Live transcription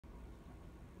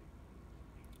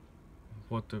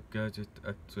What's up guys, it's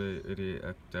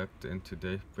X-Ray88XX. In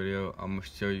today's video I'm going to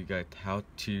show you guys how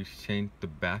to change the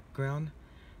background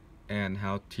and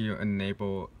how to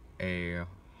enable a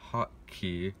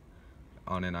hotkey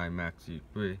on an iMac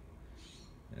G3.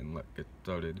 And let's get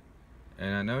started.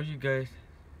 And I know you guys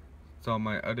saw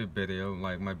my other video,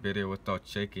 like my video without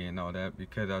shaking and all that,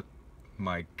 because of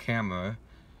my camera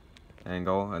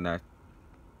angle, and I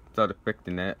started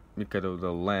fixing it because of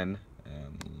the lens.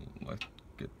 And let's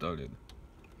get started.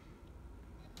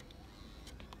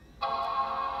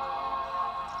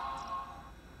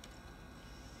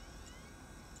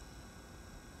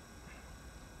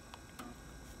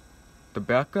 The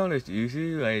background is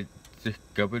easy. I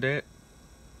discovered it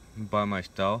by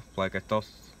myself. Like, I thought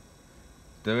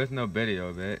there is no video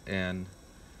of it, and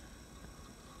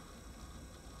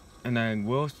I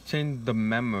will change the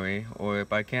memory, or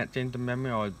if I can't change the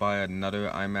memory, I'll buy another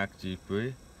iMac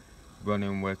G3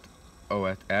 running with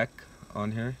OS X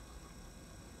on here.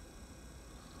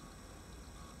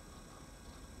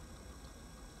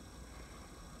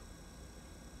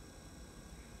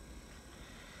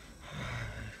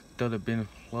 Instead of being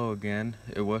slow again,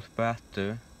 it was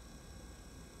faster.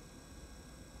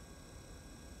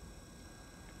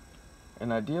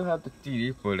 And I do have the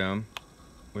CD for them,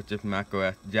 which is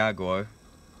macOS Jaguar.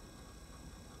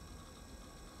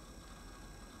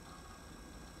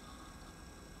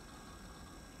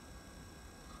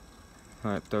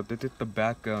 Alright, so this is the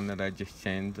background that I just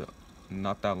changed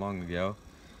not that long ago.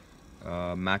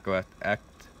 macOS X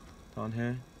on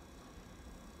here.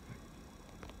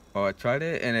 Oh, I tried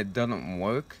it and it doesn't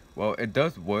work. Well, it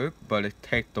does work, but it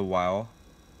takes a while.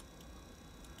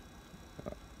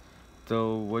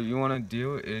 So what you want to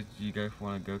do is you guys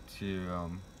want to go to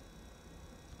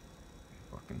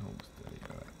fucking hold steady.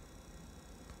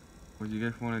 What you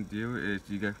guys want to do is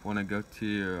you guys want to go to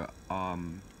your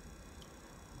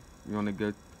you want to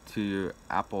go to your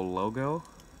Apple logo.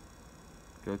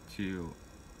 Go to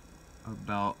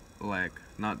about, like,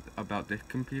 not about this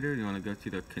computer. You want to go to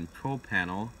the control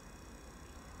panel.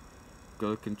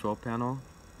 Go to control panel.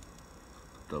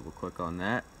 Double click on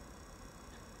that.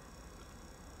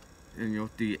 And you'll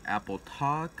see Apple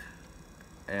Talk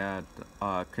and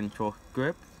control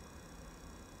scripts.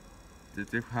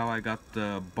 This is how I got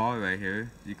the bar right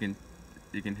here. You can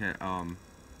hit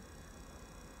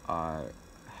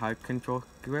hide control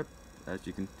script. As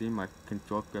you can see, my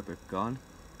control script is gone.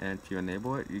 And to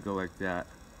enable it, you go like that.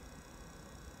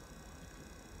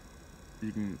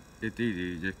 It's easy.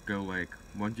 You just go like,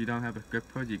 once you don't have a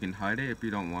script code, you can hide it. If you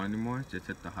don't want it anymore, just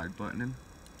hit the hide button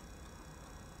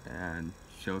and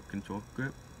show control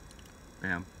script.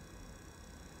 Bam.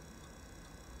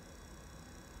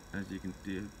 As you can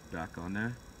see, it's back on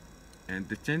there. And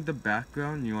to change the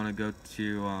background, you want to go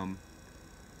to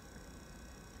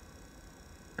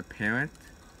apparent.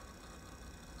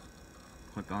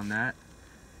 Click on that.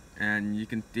 And you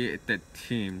can see it, the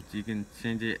teams. You can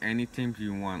change it any teams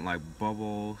you want, like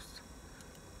bubbles,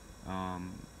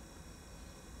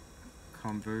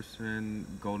 conversion,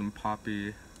 golden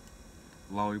poppy,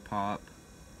 lollipop.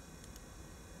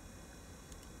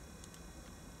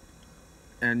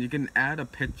 And you can add a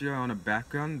picture on a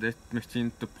background. This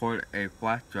machine supports a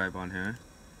flash drive on here.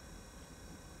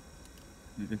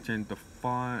 You can change the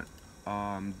font,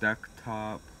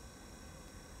 desktop.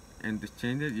 And to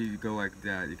change it, you go like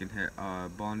that. You can hit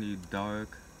Bonnie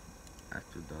dark,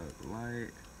 after dark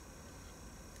light.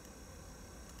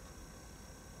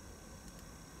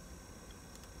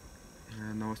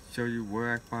 And I'll show you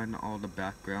where I find all the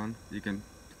background. You can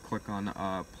click on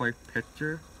play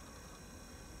picture,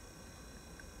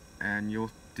 and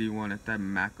you'll see one at that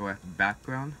macOS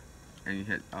background, and you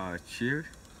hit cheers.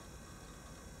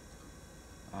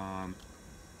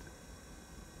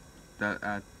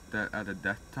 That at the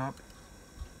desktop,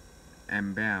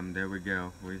 and bam, there we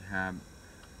go. We have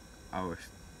our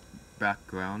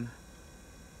background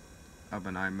of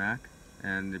an iMac.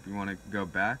 And if you want to go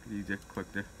back, you just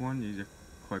click this one. You just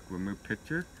click remove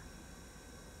picture.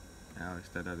 Now it's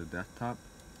set at the desktop,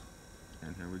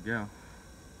 and here we go.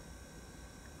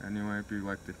 Anyway, if you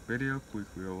like this video, please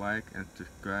leave a like and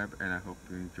subscribe, and I hope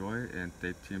you enjoy, and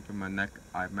stay tuned for my next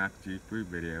iMac G3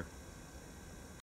 video.